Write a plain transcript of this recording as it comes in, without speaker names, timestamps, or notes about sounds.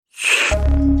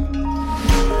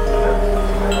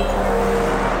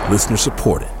Listener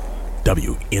supported.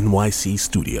 WNYC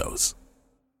Studios.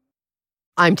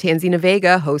 I'm Tanzina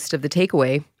Vega, host of The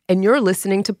Takeaway, and you're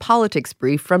listening to Politics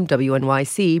Brief from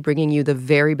WNYC, bringing you the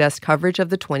very best coverage of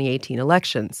the 2018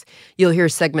 elections. You'll hear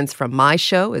segments from my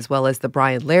show, as well as The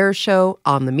Brian Lehrer Show,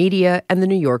 On the Media, and The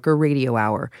New Yorker Radio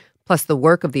Hour, plus the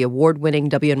work of the award-winning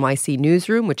WNYC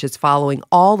Newsroom, which is following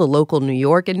all the local New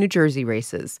York and New Jersey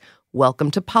races.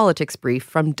 Welcome to Politics Brief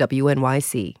from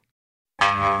WNYC.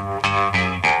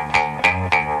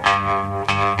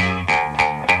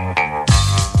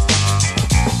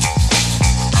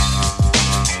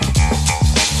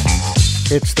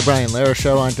 It's the Brian Lehrer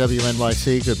Show on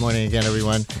WNYC. Good morning again,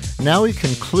 everyone. Now we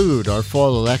conclude our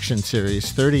fall election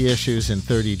series, 30 Issues in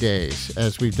 30 Days.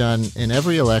 As we've done in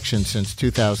every election since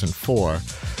 2004,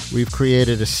 we've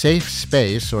created a safe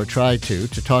space, or tried to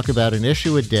talk about an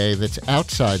issue a day that's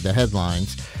outside the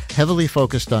headlines, heavily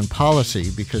focused on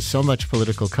policy because so much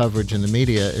political coverage in the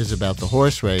media is about the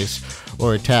horse race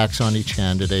or attacks on each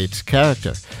candidate's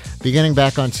character. Beginning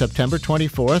back on September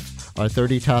 24th, our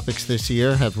 30 topics this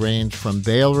year have ranged from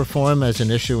bail reform as an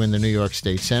issue in the New York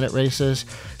State Senate races,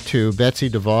 to Betsy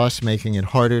DeVos making it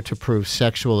harder to prove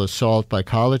sexual assault by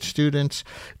college students,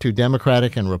 to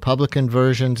Democratic and Republican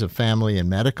versions of family and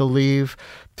medical leave,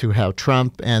 to how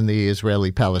Trump and the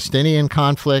Israeli-Palestinian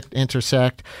conflict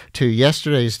intersect, to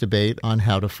yesterday's debate on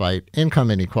how to fight income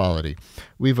inequality.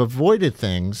 We've avoided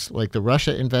things like the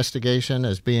Russia investigation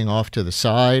as being off to the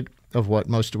side of what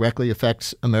most directly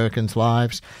affects Americans'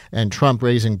 lives, and Trump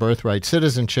raising birthright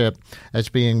citizenship as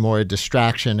being more a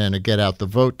distraction and a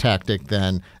get-out-the-vote tactic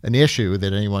than an issue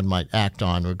that anyone might act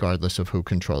on regardless of who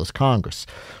controls Congress.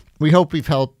 We hope we've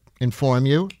helped inform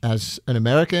you as an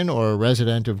American or a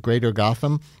resident of Greater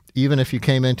Gotham, even if you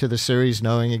came into the series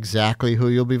knowing exactly who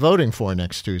you'll be voting for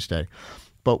next Tuesday.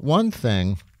 But one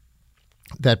thing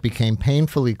that became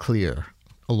painfully clear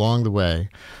along the way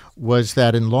was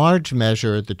that in large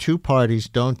measure, the two parties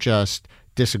don't just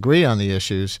disagree on the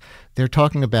issues, they're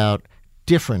talking about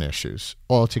different issues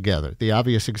altogether. The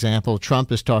obvious example,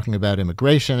 Trump is talking about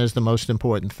immigration as the most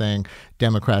important thing.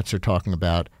 Democrats are talking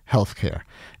about health care.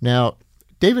 Now,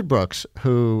 David Brooks,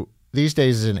 who these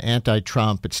days is an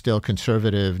anti-Trump but still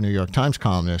conservative New York Times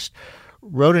columnist,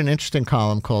 wrote an interesting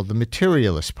column called The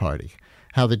Materialist Party: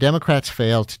 How the Democrats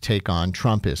Failed to Take on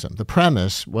Trumpism. The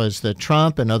premise was that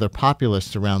Trump and other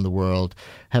populists around the world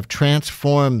have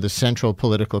transformed the central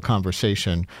political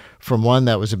conversation from one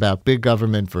that was about big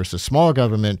government versus small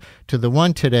government to the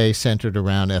one today centered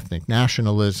around ethnic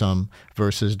nationalism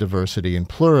versus diversity and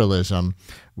pluralism,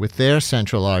 with their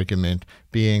central argument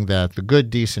being that the good,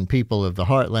 decent people of the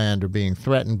heartland are being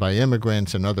threatened by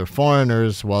immigrants and other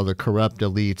foreigners while the corrupt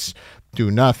elites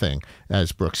do nothing,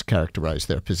 as Brooks characterized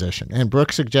their position. And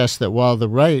Brooks suggests that while the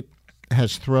right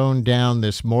has thrown down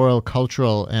this moral,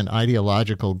 cultural, and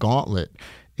ideological gauntlet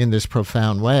in this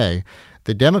profound way,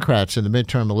 the Democrats in the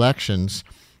midterm elections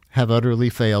have utterly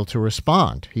failed to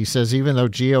respond. He says even though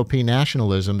GOP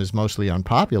nationalism is mostly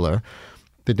unpopular,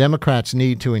 the Democrats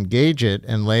need to engage it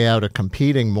and lay out a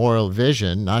competing moral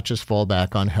vision, not just fall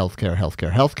back on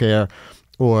healthcare,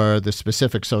 or the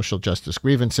specific social justice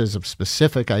grievances of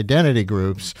specific identity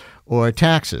groups, or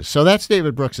taxes. So that's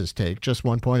David Brooks's take, just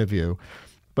one point of view,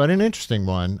 but an interesting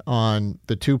one on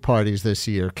the two parties this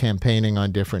year campaigning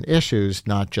on different issues,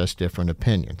 not just different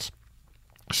opinions.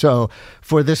 So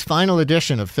for this final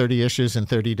edition of 30 Issues in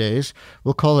 30 Days,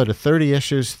 we'll call it a 30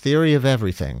 Issues Theory of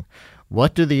Everything.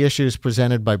 What do the issues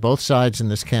presented by both sides in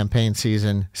this campaign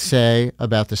season say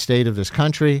about the state of this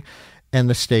country and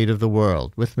the state of the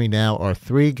world? With me now are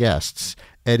three guests.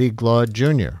 Eddie Glaude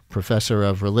Jr., Professor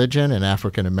of Religion and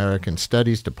African American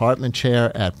Studies Department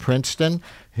Chair at Princeton.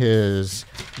 He's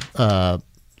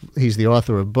the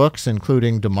author of books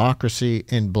including Democracy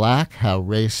in Black: How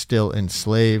Race Still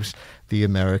Enslaves the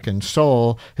American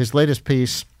Soul. His latest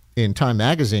piece in Time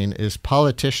magazine is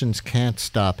Politicians Can't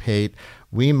Stop Hate.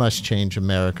 We Must Change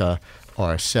America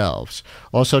Ourselves.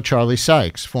 Also, Charlie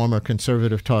Sykes, former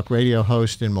conservative talk radio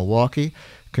host in Milwaukee,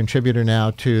 contributor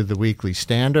now to The Weekly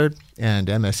Standard and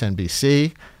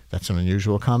MSNBC. That's an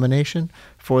unusual combination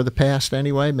for the past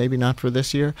anyway, maybe not for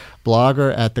this year.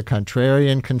 Blogger at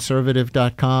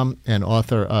thecontrarianconservative.com and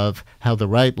author of How the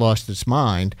Right Lost Its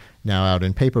Mind, now out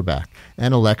in paperback.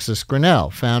 And Alexis Grinnell,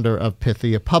 founder of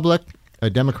Pythia Public, a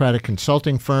Democratic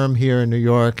consulting firm here in New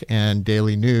York and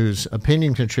Daily News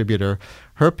opinion contributor.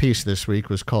 Her piece this week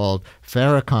was called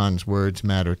Farrakhan's Words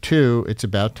Matter Too. It's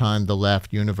about time the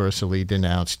left universally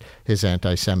denounced his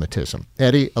anti-Semitism.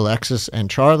 Eddie, Alexis, and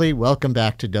Charlie, welcome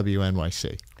back to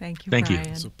WNYC. Thank you, Thank Brian.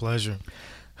 you. It's a pleasure.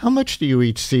 How much do you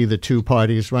each see the two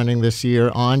parties running this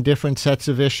year on different sets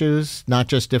of issues, not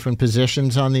just different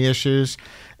positions on the issues?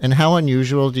 And how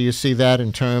unusual do you see that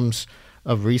in terms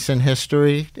of recent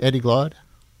history, Eddie Glaude?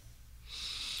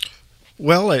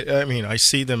 Well, I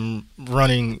see them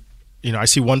running. I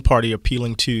see one party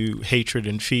appealing to hatred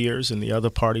and fears, and the other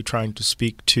party trying to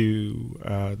speak to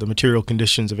the material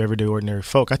conditions of everyday ordinary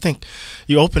folk. I think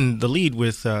you opened the lead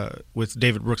with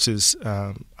David Brooks's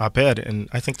op-ed, and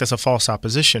I think that's a false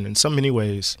opposition in so many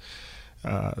ways.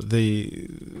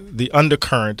 The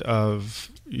undercurrent of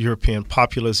European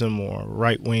populism or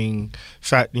right-wing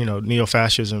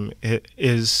neo-fascism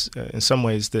is in some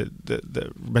ways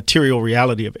the material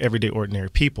reality of everyday ordinary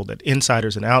people that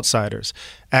insiders and outsiders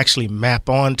actually map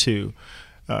onto.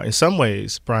 In some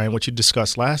ways, Brian, what you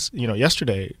discussed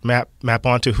yesterday, map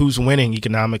onto who's winning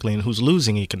economically and who's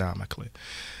losing economically.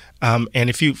 And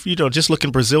if you just look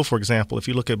in Brazil, for example, if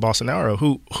you look at Bolsonaro,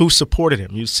 who supported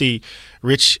him, you see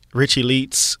rich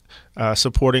elites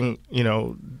supporting,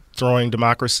 throwing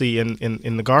democracy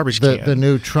in the garbage can. The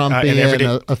new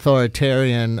Trumpian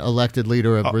authoritarian elected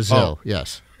leader of Brazil,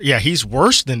 yes. Yeah, he's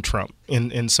worse than Trump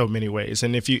in so many ways.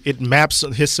 And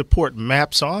his support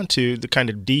maps onto the kind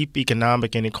of deep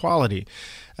economic inequality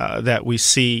that we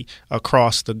see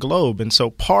across the globe. And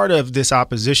so part of this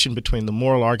opposition between the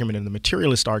moral argument and the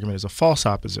materialist argument is a false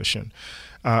opposition.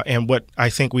 And what I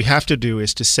think we have to do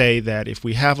is to say that if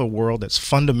we have a world that's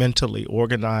fundamentally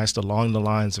organized along the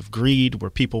lines of greed,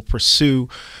 where people pursue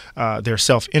their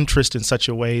self-interest in such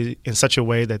a way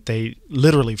that they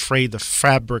literally fray the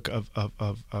fabric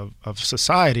of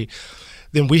society,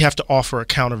 then we have to offer a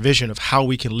counter vision of how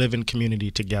we can live in community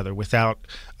together without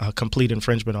complete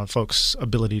infringement on folks'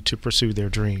 ability to pursue their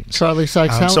dreams. Charlie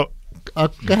Sykes, go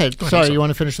ahead. Sorry, you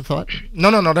want to finish the thought?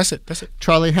 No, that's it.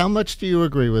 Charlie, how much do you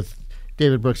agree with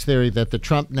David Brooks' theory that the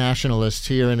Trump nationalists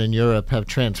here and in Europe have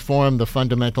transformed the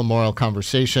fundamental moral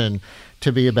conversation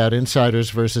to be about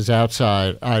insiders versus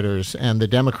outsiders, and the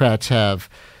Democrats have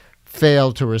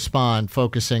failed to respond,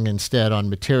 focusing instead on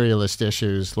materialist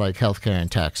issues like healthcare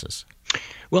and taxes?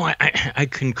 Well, I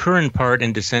concur in part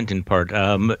and dissent in part.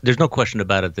 There's no question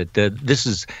about it that this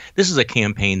is a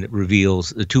campaign that reveals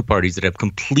the two parties that have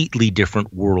completely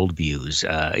different worldviews.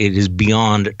 It is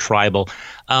beyond tribal.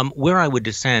 Where I would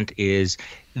dissent is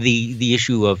the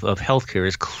issue of healthcare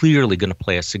is clearly going to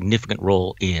play a significant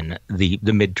role in the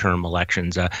midterm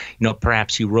elections.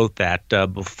 Perhaps you wrote that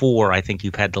before. I think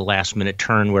you've had the last minute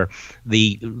turn where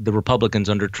the Republicans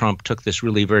under Trump took this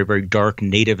really very, very dark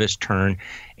nativist turn,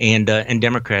 and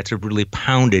Democrats have really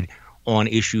pounded on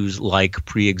issues like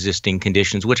pre-existing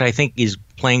conditions, which I think is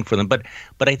playing for them. But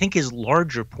I think his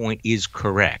larger point is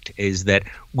correct, is that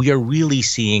we are really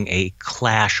seeing a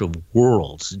clash of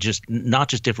worlds, not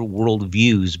just different world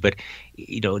views, but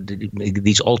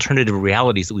these alternative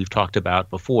realities that we've talked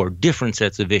about before, different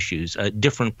sets of issues,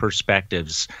 different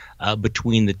perspectives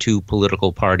between the two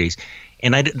political parties.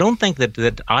 And I don't think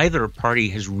that either party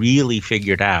has really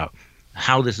figured out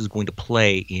how this is going to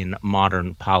play in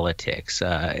modern politics.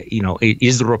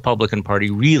 Is the Republican Party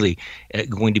really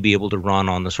going to be able to run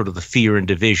on the sort of the fear and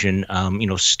division,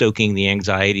 stoking the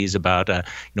anxieties about, a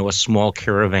small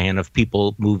caravan of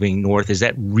people moving north? Is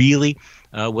that really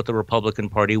what the Republican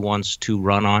Party wants to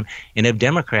run on? And have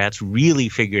Democrats really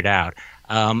figured out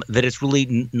that it's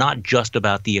really not just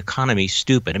about the economy,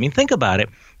 stupid? I mean, think about it.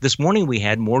 This morning we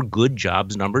had more good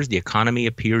jobs numbers. The economy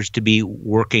appears to be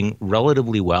working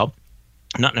relatively well.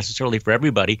 Not necessarily for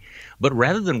everybody, but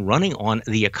rather than running on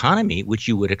the economy, which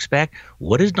you would expect,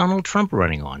 what is Donald Trump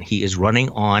running on? He is running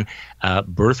on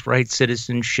birthright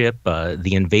citizenship,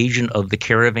 the invasion of the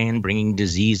caravan, bringing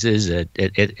diseases,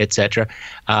 et cetera,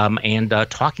 and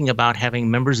talking about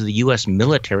having members of the U.S.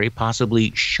 military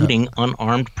possibly shooting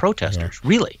unarmed protesters. Yeah.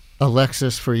 Really?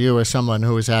 Alexis, for you as someone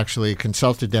who has actually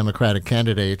consulted Democratic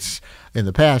candidates in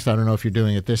the past, I don't know if you're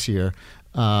doing it this year,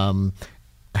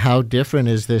 how different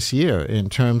is this year in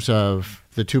terms of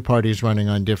the two parties running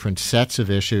on different sets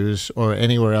of issues, or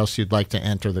anywhere else you'd like to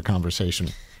enter the conversation?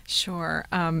 Sure.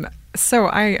 So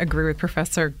I agree with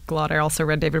Professor Glaude. I also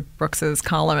read David Brooks's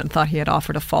column and thought he had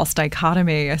offered a false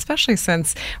dichotomy, especially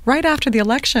since right after the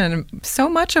election, so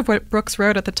much of what Brooks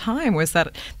wrote at the time was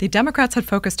that the Democrats had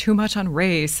focused too much on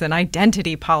race and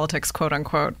identity politics, quote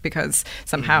unquote, because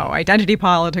somehow identity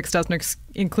politics doesn't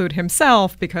include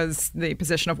himself because the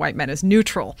position of white men is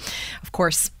neutral. Of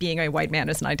course, being a white man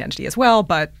is an identity as well,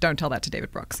 but don't tell that to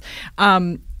David Brooks.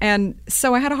 And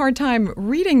so I had a hard time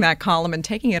reading that column and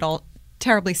taking it all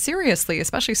terribly seriously,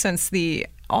 especially since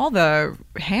all the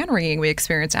hand-wringing we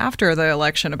experienced after the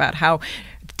election about how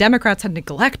Democrats had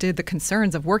neglected the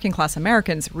concerns of working-class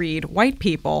Americans, read white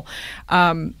people.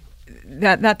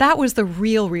 that was the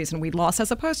real reason we lost,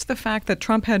 as opposed to the fact that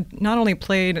Trump had not only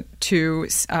played to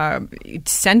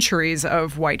centuries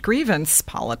of white grievance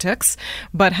politics,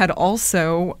 but had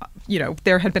also,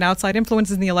 there had been outside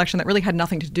influences in the election that really had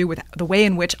nothing to do with the way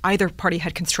in which either party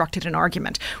had constructed an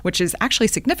argument, which is actually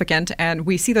significant. And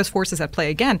we see those forces at play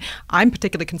again. I'm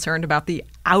particularly concerned about the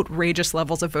outrageous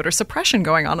levels of voter suppression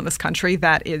going on in this country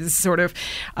that is sort of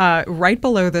right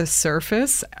below the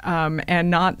surface and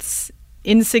not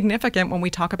insignificant when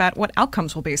we talk about what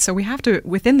outcomes will be. So we have to,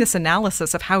 within this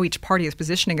analysis of how each party is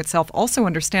positioning itself, also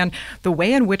understand the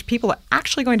way in which people are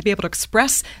actually going to be able to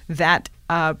express that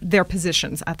their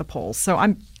positions at the polls. So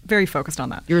I'm very focused on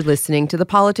that. You're listening to the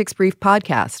Politics Brief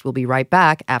podcast. We'll be right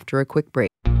back after a quick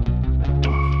break.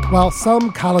 While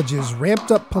some colleges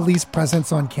ramped up police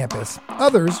presence on campus,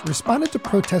 others responded to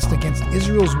protests against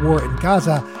Israel's war in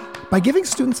Gaza by giving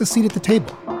students a seat at the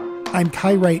table. I'm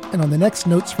Kai Wright, and on the next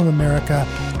Notes from America,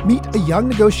 meet a young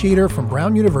negotiator from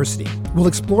Brown University. We'll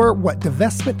explore what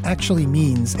divestment actually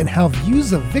means and how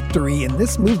views of victory in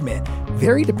this movement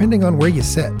vary depending on where you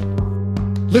sit.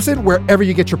 Listen wherever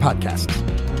you get your podcasts.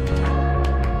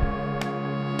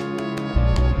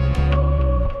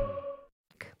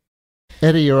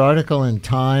 Eddie, your article in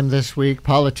Time this week,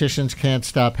 Politicians Can't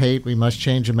Stop Hate, We Must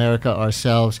Change America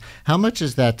Ourselves. How much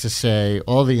is that to say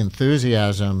all the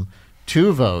enthusiasm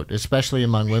to vote, especially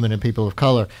among women and people of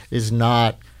color, is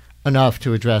not enough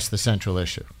to address the central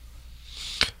issue?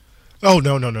 Oh,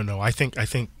 no. I think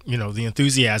the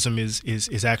enthusiasm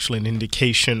is actually an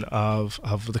indication of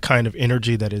the kind of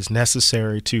energy that is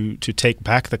necessary to take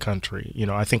back the country.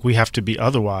 I think we have to be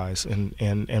otherwise,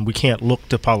 and we can't look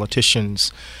to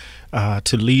politicians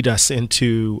to lead us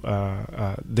into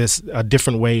a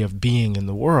different way of being in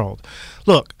the world.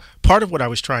 Look, part of what I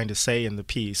was trying to say in the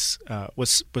piece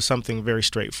was something very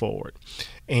straightforward,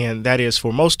 and that is,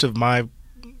 for most of my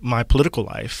political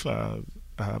life,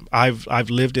 I've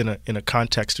lived in a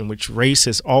context in which race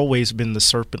has always been the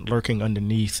serpent lurking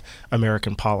underneath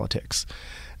American politics.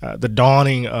 The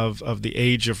dawning of the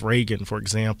age of Reagan, for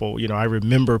example, I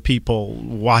remember people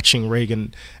watching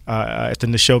Reagan at the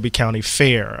Neshoba County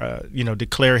Fair,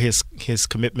 declare his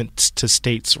commitment to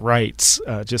states' rights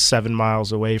just 7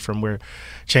 miles away from where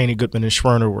Cheney, Goodman, and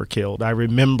Schwerner were killed. I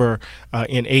remember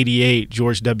in '88,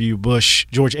 George H.W.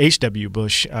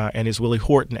 Bush and his Willie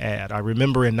Horton ad. I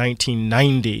remember in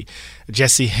 1990,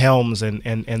 Jesse Helms and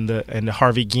the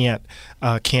Harvey Gantt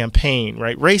campaign.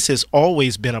 Right, race has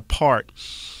always been a part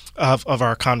of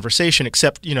our conversation,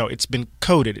 except, it's been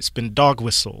coded, it's been dog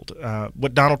whistled.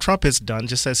 What Donald Trump has done,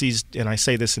 just as and I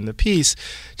say this in the piece,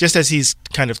 just as he's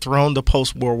kind of thrown the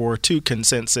post-World War II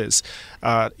consensus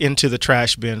into the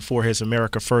trash bin for his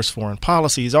America First foreign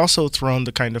policy, he's also thrown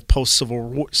the kind of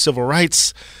post-civil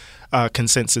rights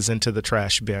consensus into the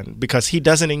trash bin, because he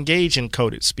doesn't engage in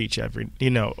coded speech.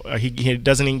 He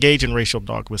doesn't engage in racial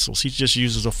dog whistles. He just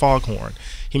uses a foghorn.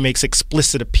 He makes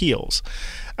explicit appeals.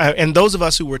 And those of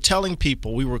us who were telling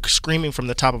people, we were screaming from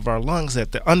the top of our lungs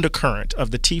that the undercurrent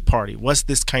of the Tea Party was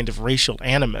this kind of racial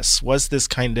animus, was this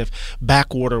kind of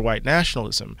backwater white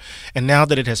nationalism. And now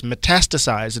that it has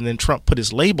metastasized and then Trump put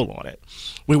his label on it,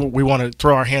 we want to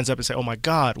throw our hands up and say, oh my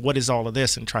God, what is all of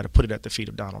this? And try to put it at the feet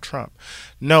of Donald Trump.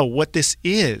 No, what this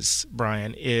is,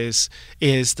 Brian, is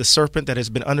the serpent that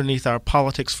has been underneath our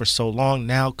politics for so long,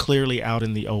 now clearly out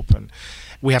in the open.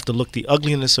 We have to look the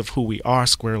ugliness of who we are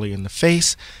squarely in the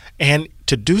face, and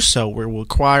to do so will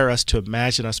require us to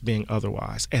imagine us being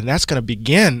otherwise. And that's going to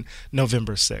begin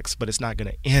November 6th, but it's not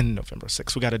going to end November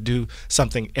 6th. We got to do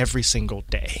something every single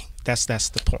day. That's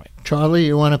the point. Charlie,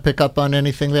 you want to pick up on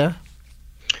anything there?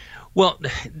 Well,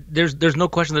 there's no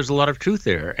question there's a lot of truth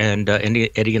there, and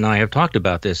Eddie and I have talked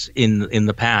about this in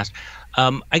the past.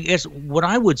 I guess what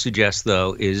I would suggest,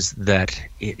 though, is that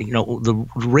the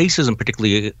racism,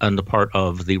 particularly on the part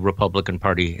of the Republican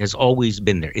Party, has always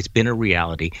been there. It's been a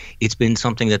reality. It's been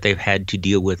something that they've had to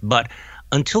deal with. But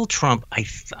until Trump,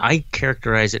 I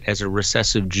characterize it as a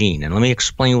recessive gene. And let me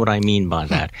explain what I mean by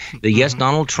that. Yes,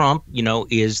 Donald Trump,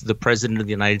 is the president of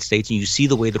the United States, and you see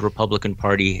the way the Republican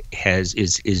Party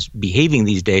is behaving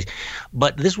these days.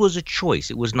 But this was a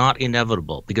choice. It was not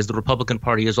inevitable, because the Republican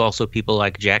Party is also people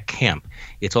like Jack Kemp.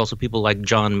 It's also people like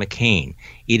John McCain.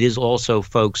 It is also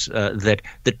folks that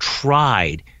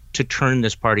tried to turn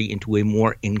this party into a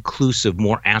more inclusive,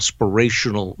 more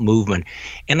aspirational movement.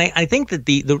 And I think that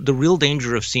the real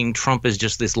danger of seeing Trump as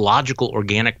just this logical,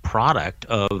 organic product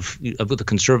of the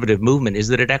conservative movement is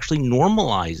that it actually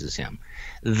normalizes him.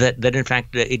 That in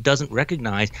fact it doesn't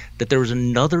recognize that there is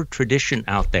another tradition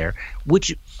out there,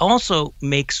 which also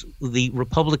makes the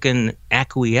Republican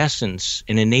acquiescence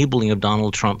and enabling of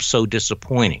Donald Trump so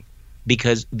disappointing.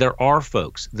 because there are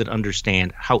folks that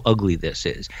understand how ugly this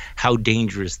is, how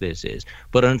dangerous this is.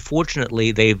 But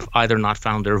unfortunately, they've either not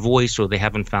found their voice or they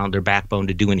haven't found their backbone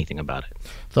to do anything about it.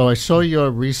 Though I saw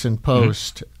your recent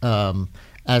post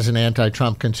as an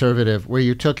anti-Trump conservative where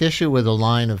you took issue with a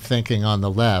line of thinking on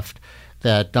the left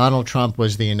that Donald Trump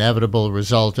was the inevitable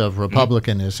result of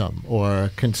republicanism,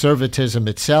 or conservatism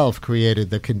itself created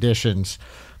the conditions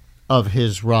of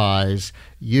his rise.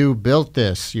 You built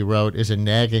this, you wrote, is a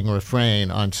nagging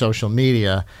refrain on social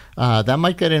media. That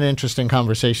might get an interesting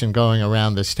conversation going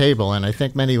around this table, and I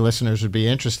think many listeners would be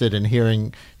interested in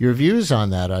hearing your views on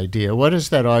that idea. What is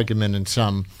that argument in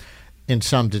some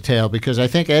detail? Because I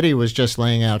think Eddie was just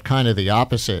laying out kind of the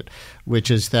opposite, which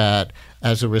is that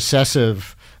as a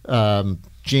recessive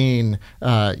gene,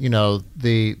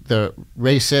 the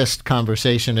racist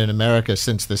conversation in America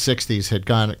since the 60s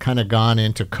had gone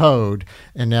into code,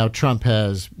 and now Trump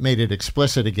has made it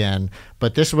explicit again.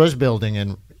 But this was building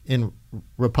in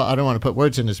I don't want to put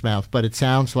words in his mouth, but it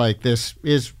sounds like this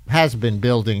has been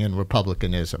building in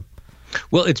republicanism.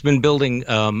 Well, it's been building,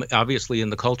 obviously, in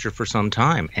the culture for some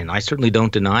time, and I certainly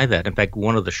don't deny that. In fact,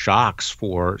 one of the shocks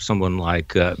for someone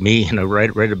like me, and I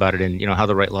read about it in How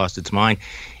the Right Lost Its Mind,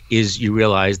 is you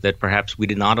realize that perhaps we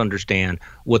did not understand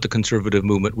what the conservative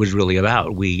movement was really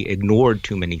about. We ignored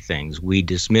too many things. We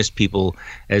dismissed people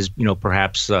as,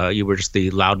 perhaps you were just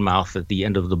the loudmouth at the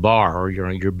end of the bar, or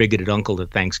your bigoted uncle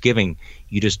at Thanksgiving.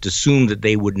 You just assumed that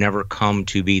they would never come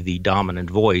to be the dominant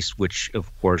voice, which, of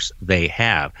course, they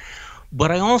have. But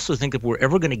I also think if we're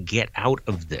ever going to get out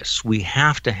of this, we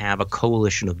have to have a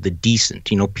coalition of the decent,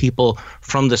 people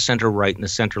from the center right and the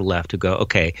center left who go,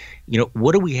 okay,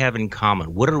 what do we have in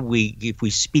common? What are we, if we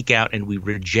speak out and we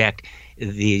reject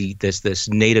this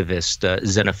nativist,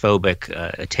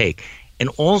 xenophobic take, and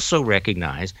also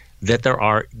recognize that there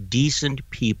are decent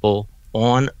people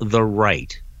on the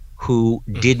right who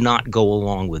did not go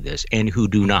along with this and who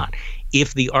do not.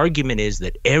 If the argument is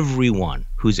that everyone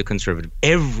who's a conservative,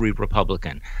 every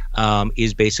Republican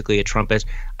is basically a Trumpist,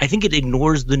 I think it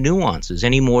ignores the nuances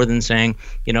any more than saying,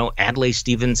 Adlai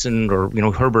Stevenson or,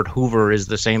 Herbert Hoover is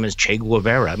the same as Che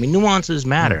Guevara. I mean, nuances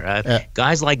matter.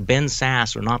 Guys like Ben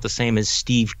Sasse are not the same as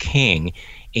Steve King,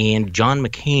 and John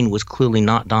McCain was clearly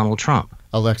not Donald Trump.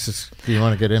 Alexis, do you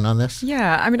want to get in on this?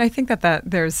 Yeah, I mean, I think that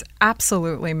there's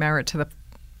absolutely merit to the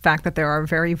fact that there are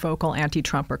very vocal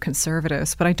anti-Trump or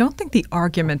conservatives, but I don't think the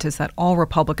argument is that all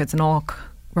Republicans and all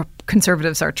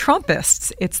conservatives are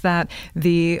Trumpists. It's that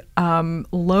the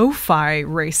lo-fi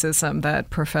racism that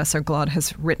Professor Glaude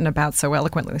has written about so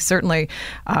eloquently, certainly,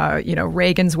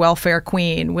 Reagan's welfare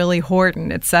queen, Willie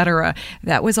Horton, et cetera,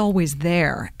 that was always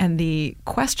there. And the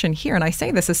question here, and I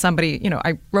say this as somebody,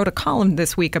 I wrote a column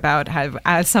this week about how,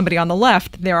 as somebody on the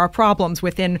left, there are problems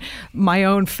within my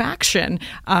own faction,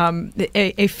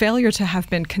 a failure to have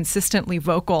been consistently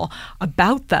vocal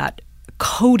about that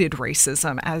coded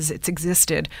racism as it's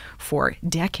existed for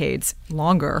decades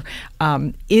longer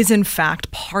is in fact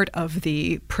part of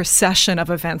the procession of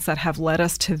events that have led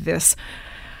us to this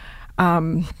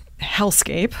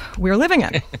hellscape we're living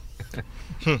in.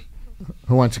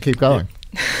 Who wants to keep going?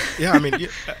 Yeah, I mean,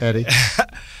 Eddie.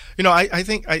 I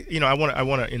think I want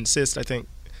to insist. I think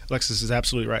Alexis is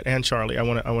absolutely right, and Charlie. I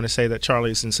want to say that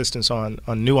Charlie's insistence on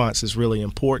nuance is really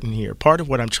important here. Part of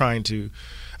what I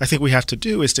think we have to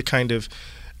do is to kind of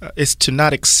is to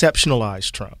not exceptionalize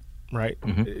Trump, right?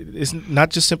 Mm-hmm. It's not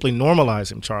just simply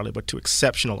normalize him, Charlie, but to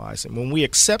exceptionalize him. When we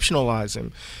exceptionalize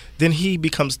him, then he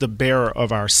becomes the bearer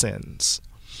of our sins,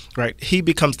 right? He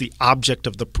becomes the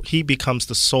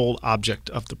sole object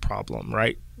of the problem,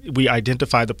 right? We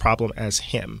identify the problem as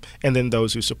him and then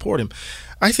those who support him.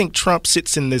 I think Trump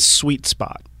sits in this sweet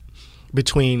spot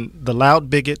between the loud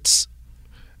bigots,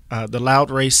 the loud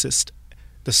racist,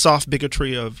 the soft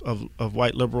bigotry of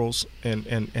white liberals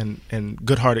and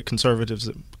good-hearted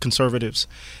conservatives,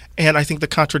 and I think the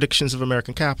contradictions of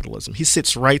American capitalism. He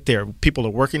sits right there. People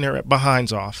are working their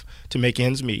behinds off to make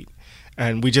ends meet.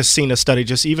 And we just seen a study,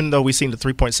 even though we've seen the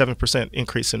 3.7%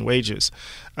 increase in wages,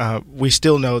 we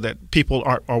still know that people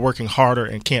are working harder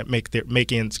and can't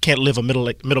can't live a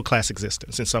middle class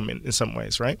existence in some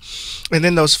ways, right? And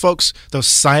then those folks, the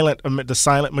silent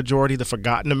majority, the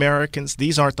forgotten Americans,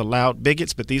 these aren't the loud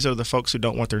bigots, but these are the folks who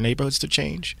don't want their neighborhoods to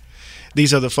change.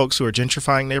 These are the folks who are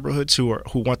gentrifying neighborhoods, who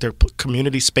want their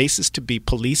community spaces to be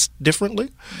policed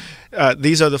differently.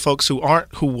 These are the folks who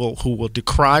will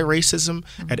decry racism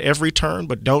at every turn,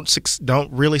 but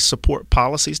don't really support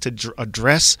policies to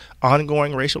address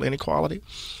ongoing racial inequality.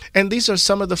 And these are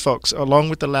some of the folks, along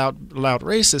with the loud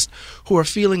racists, who are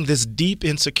feeling this deep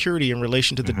insecurity in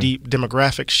relation to the deep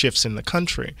demographic shifts in the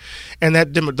country. And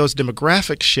that those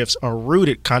demographic shifts are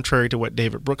rooted, contrary to what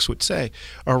David Brooks would say,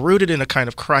 are rooted in a kind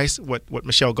of what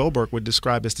Michelle Goldberg would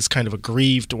describe as this kind of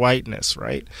aggrieved whiteness,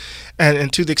 right?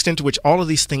 And to the extent to which all of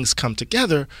these things come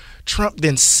together, Trump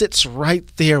then sits right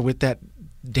there with that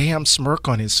damn smirk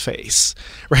on his face,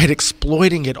 right,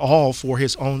 exploiting it all for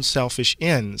his own selfish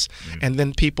ends. And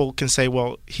then people can say,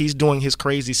 well, he's doing his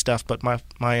crazy stuff, but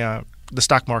the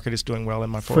stock market is doing well,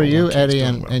 and my 401k For you, Eddie, is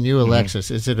doing well. and you, Alexis,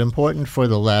 is it important for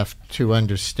the left to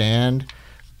understand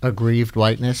aggrieved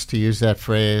whiteness, to use that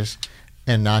phrase,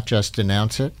 and not just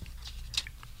denounce it?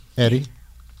 Eddie?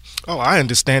 Oh, I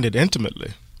understand it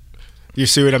intimately. You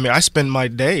see what I mean? I spend my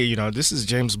day, this is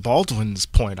James Baldwin's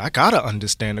point. I got to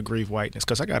understand aggrieved whiteness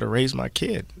because I got to raise my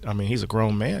kid. I mean, he's a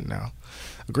grown man now.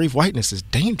 Aggrieved whiteness is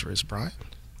dangerous, Brian.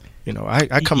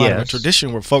 I come out of a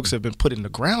tradition where folks have been put in the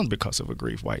ground because of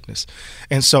aggrieved whiteness.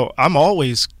 And so I'm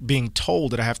always being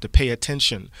told that I have to pay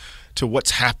attention to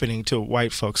what's happening to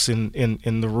white folks in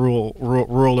the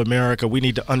rural America. We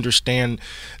need to understand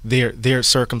their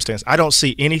circumstance. I don't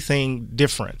see anything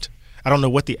different. I don't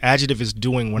know what the adjective is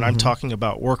doing when I'm talking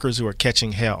about workers who are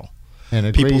catching hell,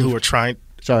 and people who are trying.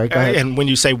 Sorry, go ahead. And when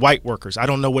you say white workers, I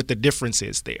don't know what the difference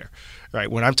is there, right?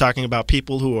 When I'm talking about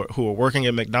people who are working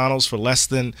at McDonald's for less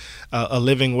than a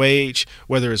living wage,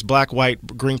 whether it's black,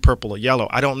 white, green, purple, or yellow,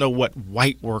 I don't know what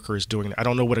white worker is doing. I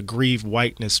don't know what aggrieved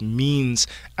whiteness means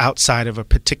outside of a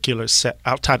particular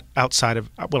outside of.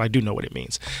 Well, I do know what it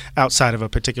means outside of a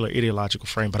particular ideological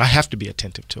frame, but I have to be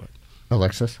attentive to it.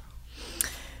 Alexis?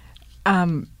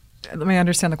 Let me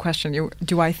understand the question.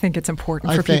 Do I think it's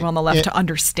important for people on the left to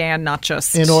understand, not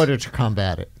just in order to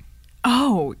combat it?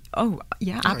 Oh,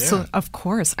 yeah, absolutely. Yeah. Of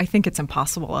course. I think it's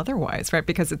impossible otherwise, right?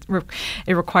 Because it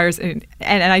requires, and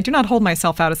I do not hold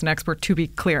myself out as an expert, to be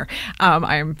clear.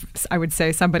 I would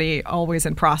say somebody always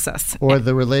in process. Or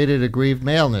the related aggrieved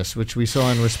maleness, which we saw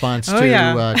in response to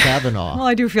Kavanaugh. Well,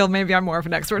 I do feel maybe I'm more of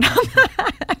an expert on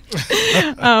that.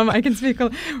 I can speak.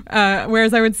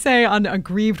 Whereas I would say on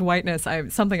aggrieved whiteness,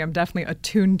 something I'm definitely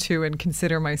attuned to and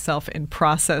consider myself in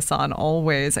process on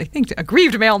always. I think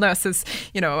aggrieved maleness is,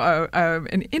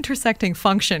 an intersecting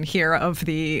function here of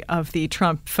the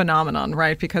Trump phenomenon,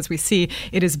 right? Because we see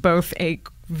it is both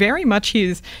very much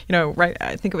he's, right.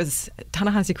 I think it was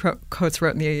Ta-Nehisi Coates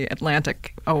wrote in the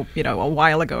Atlantic, a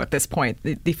while ago at this point,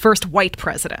 the first white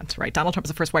president, right? Donald Trump is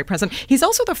the first white president. He's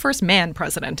also the first man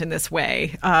president in this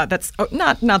way. That's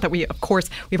not that we've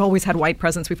always had white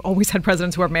presidents. We've always had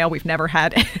presidents who are male. We've never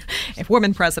had a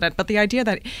woman president. But the idea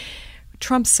that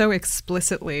Trump so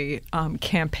explicitly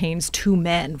campaigns to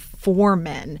men, for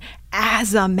men,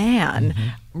 as a man,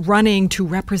 running to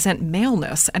represent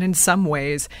maleness. And in some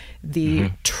ways, the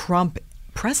Trump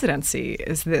presidency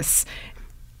is this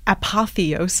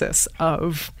apotheosis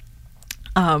of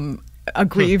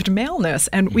aggrieved maleness.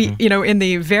 And we, in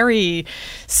the very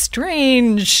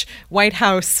strange White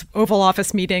House Oval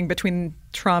Office meeting between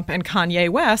Trump and Kanye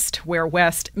West, where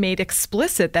West made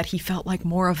explicit that he felt like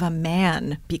more of a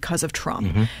man because of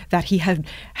Trump, that he had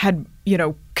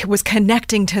was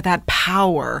connecting to that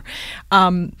power.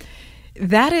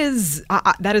 That is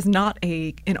not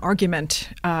an argument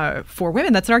for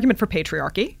women. That's an argument for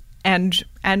patriarchy and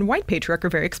white patriarchy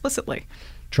very explicitly.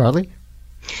 Charlie?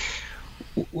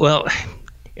 Well,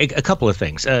 a couple of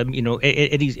things.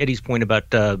 Eddie's point about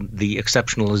the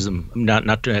exceptionalism, not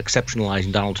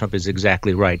exceptionalizing Donald Trump is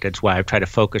exactly right. That's why I've tried to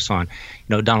focus on,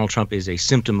 Donald Trump is a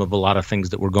symptom of a lot of things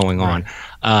that were going on,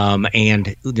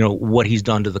 and what he's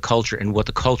done to the culture and what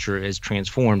the culture has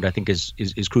transformed, I think is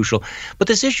crucial. But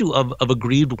this issue of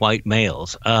aggrieved white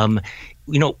males, one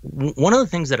of the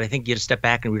things that I think you have to step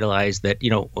back and realize that,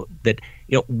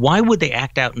 why would they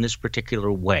act out in this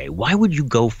particular way? Why would you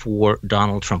go for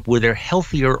Donald Trump? Were there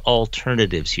healthier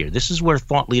alternatives here? This is where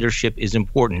thought leadership is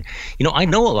important. I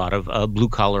know a lot of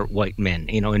blue-collar white men,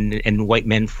 and white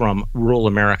men from rural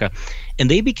America, and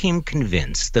they became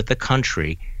convinced that the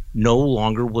country no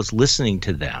longer was listening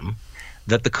to them,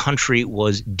 that the country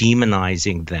was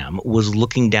demonizing them, was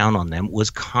looking down on them,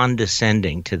 was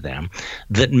condescending to them,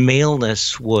 that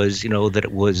maleness was, that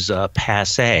it was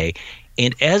passé.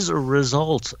 And as a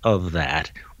result of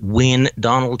that, when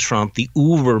Donald Trump, the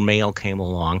uber male, came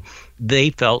along, they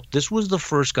felt this was the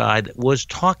first guy that was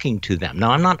talking to them.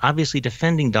 Now, I'm not obviously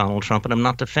defending Donald Trump, and I'm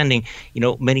not defending,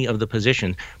 many of the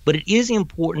positions, but it is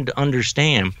important to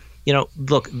understand,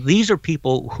 look, these are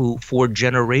people who for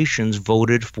generations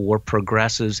voted for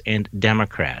progressives and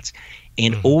Democrats.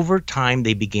 And over time,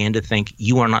 they began to think,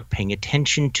 you are not paying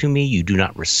attention to me. You do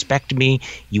not respect me.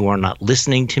 You are not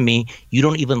listening to me. You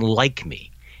don't even like me.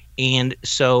 And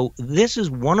so this is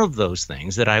one of those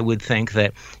things that I would think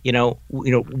that,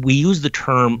 we use the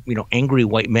term, angry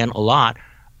white men a lot.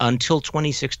 Until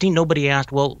 2016, nobody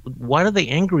asked, well, what are they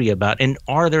angry about? And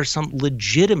are there some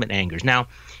legitimate angers? Now,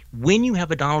 when you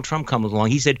have a Donald Trump come along,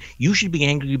 he said, you should be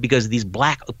angry because these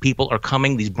black people are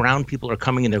coming, these brown people are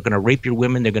coming, and they're going to rape your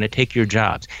women, they're going to take your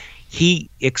jobs.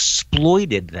 He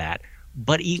exploited that,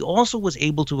 but he also was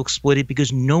able to exploit it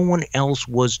because no one else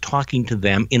was talking to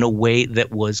them in a way that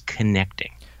was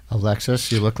connecting.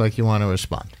 Alexis, you look like you want to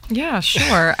respond. Yeah,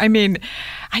 sure. I mean,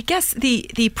 I guess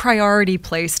the priority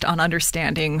placed on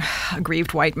understanding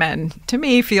aggrieved white men, to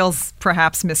me, feels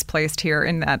perhaps misplaced here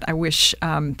in that I wish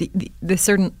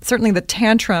certainly the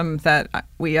tantrum that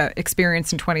we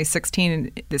experienced in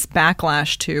 2016, this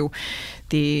backlash to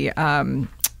the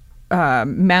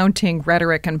mounting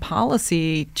rhetoric and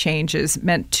policy changes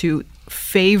meant to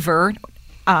favor,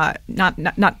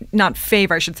 not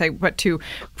favor, I should say, but to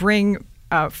bring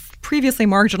previously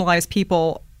marginalized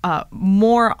people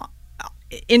more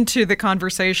into the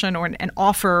conversation and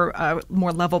offer a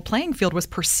more level playing field was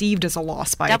perceived as a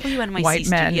loss by WNYC white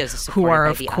men who are,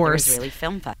 of course,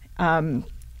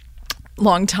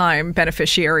 longtime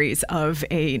beneficiaries of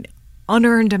an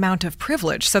unearned amount of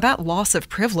privilege. So that loss of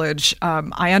privilege,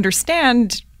 I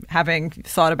understand, having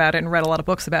thought about it and read a lot of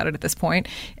books about it at this point,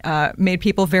 made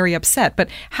people very upset. But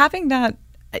having that,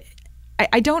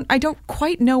 I don't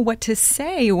quite know what to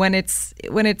say when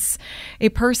it's a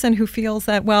person who feels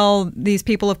that, well, these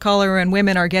people of color and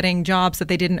women are getting jobs that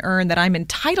they didn't earn that I'm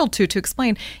entitled to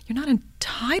explain. You're not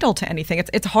entitled to anything.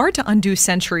 It's hard to undo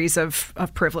centuries of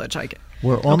privilege, I guess.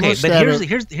 We're almost okay, but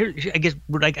here's I guess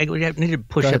I need to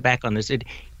push it back on this.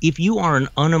 If you are an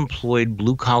unemployed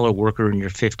blue-collar worker in your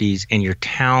 50s and your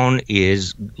town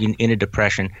is in a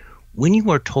depression, when you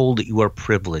are told that you are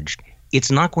privileged, it's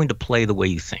not going to play the way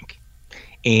you think.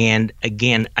 And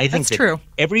again, I think that true.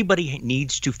 Everybody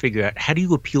needs to figure out how do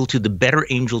you appeal to the better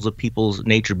angels of people's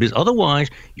nature, because otherwise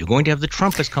you're going to have the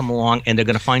Trumpists come along and they're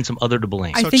going to find some other to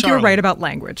blame. I think you're right about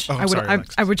language.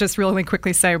 I would just really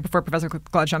quickly say before Professor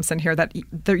Glaude jumps in here that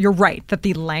you're right that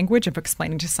the language of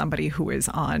explaining to somebody who is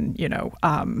on,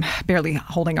 barely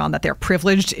holding on that they're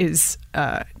privileged is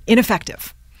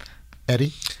ineffective.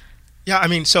 Eddie? Yeah, I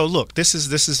mean, so look, this is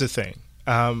the thing.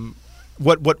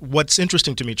 What's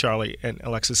interesting to me, Charlie and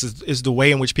Alexis, is the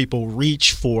way in which people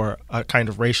reach for a kind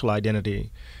of racial identity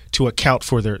to account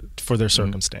for their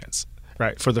circumstance,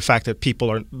 right? For the fact that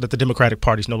that the Democratic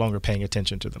Party is no longer paying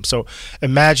attention to them. So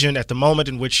imagine at the moment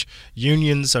in which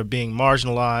unions are being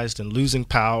marginalized and losing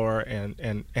power,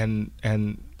 and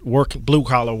blue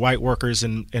collar white workers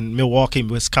in Milwaukee,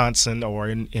 Wisconsin, or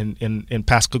in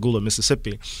Pascagoula,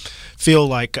 Mississippi, feel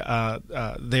like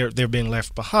they're being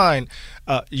left behind.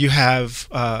 You have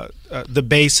another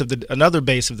base of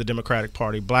the Democratic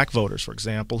Party, black voters, for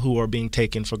example, who are being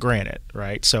taken for granted,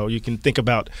 right? So you can think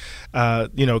about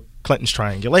Clinton's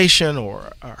triangulation,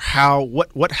 or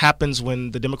what happens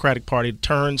when the Democratic Party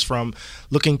turns from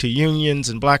looking to unions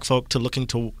and black folk to looking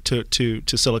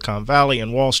to Silicon Valley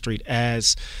and Wall Street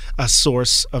as a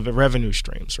source of revenue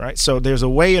streams, right? So there's a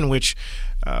way in which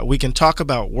we can talk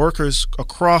about workers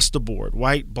across the board,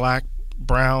 white, black,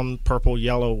 brown, purple,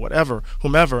 yellow, whatever,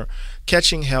 whomever,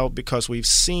 catching hell because we've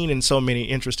seen in so many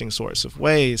interesting sorts of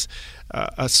ways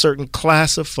a certain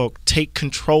class of folk take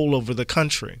control over the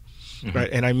country. Mm-hmm. Right,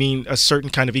 and I mean a certain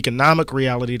kind of economic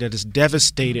reality that has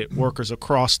devastated workers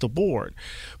across the board.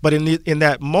 But in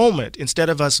that moment, instead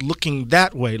of us looking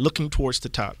that way, looking towards the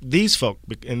top, these folk,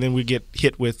 and then we get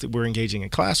hit with we're engaging in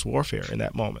class warfare in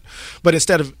that moment. But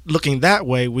instead of looking that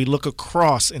way, we look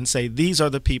across and say these are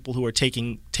the people who are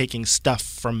taking stuff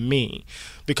from me,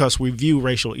 because we view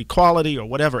racial equality or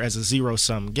whatever as a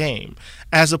zero-sum game,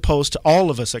 as opposed to all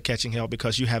of us are catching hell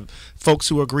because you have folks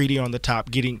who are greedy on the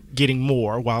top getting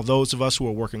more, while those of us who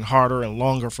are working harder and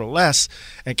longer for less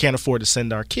and can't afford to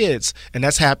send our kids. And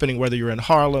that's happening whether you're in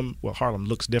Harlem. Well, Harlem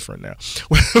looks different now.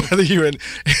 Whether you're in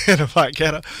a black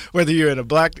ghetto, whether you're in a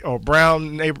black or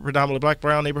brown predominantly black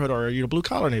brown neighborhood, or you're in a blue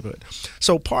collar neighborhood.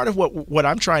 So part of what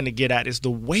I'm trying to get at is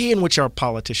the way in which our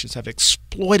politicians have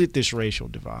exploited this racial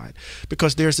divide, because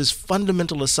because there's this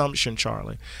fundamental assumption,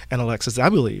 Charlie and Alexis, I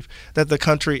believe, that the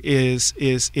country is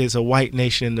a white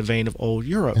nation in the vein of old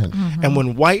Europe. And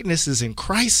when whiteness is in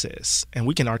crisis, and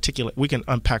we can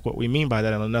unpack what we mean by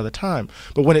that at another time,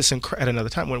 but when it's at another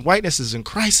time, when whiteness is in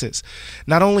crisis,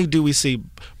 not only do we see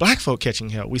black folk catching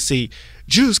hell, we see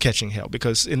Jews catching hell,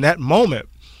 because in that moment,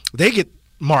 they get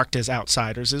marked as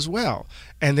outsiders as well,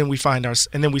 and then we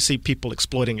see people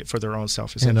exploiting it for their own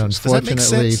selfish interests. And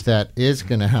unfortunately, that is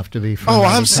going to have to be.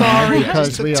 I'm sorry,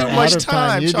 because we are out of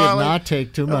time. You Charlie. did not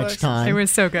take too much time. It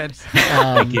was so good.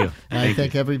 Thank you. I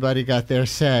think everybody got their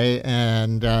say,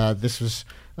 and this was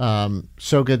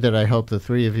so good that I hope the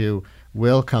three of you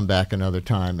will come back another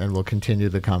time and we'll continue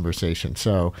the conversation.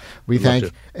 So we thank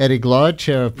Eddie Glaude,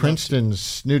 chair of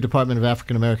Princeton's new Department of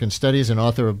African American Studies and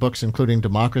author of books including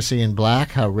Democracy in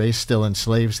Black, How Race Still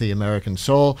Enslaves the American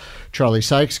Soul; Charlie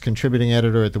Sykes, contributing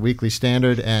editor at the Weekly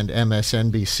Standard and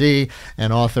MSNBC,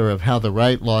 and author of How the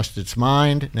Right Lost Its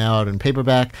Mind, now out in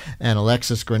paperback; and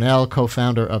Alexis Grinnell,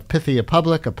 co-founder of Pythia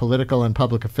Public, a political and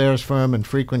public affairs firm and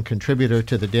frequent contributor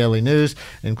to the Daily News,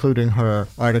 including her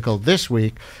article this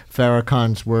week,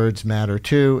 Farrakhan's Words Matter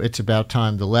Too. It's about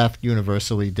time the left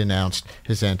universally denounced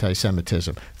his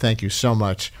anti-Semitism. Thank you so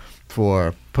much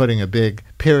for putting a big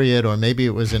period, or maybe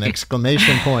it was an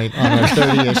exclamation point, on our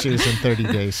 30 Issues in 30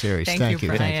 Days series. Thank you,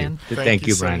 Brian. Thank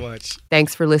you, Brian. So much.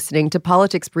 Thanks for listening to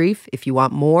Politics Brief. If you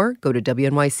want more, go to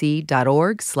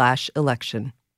wnyc.org/election.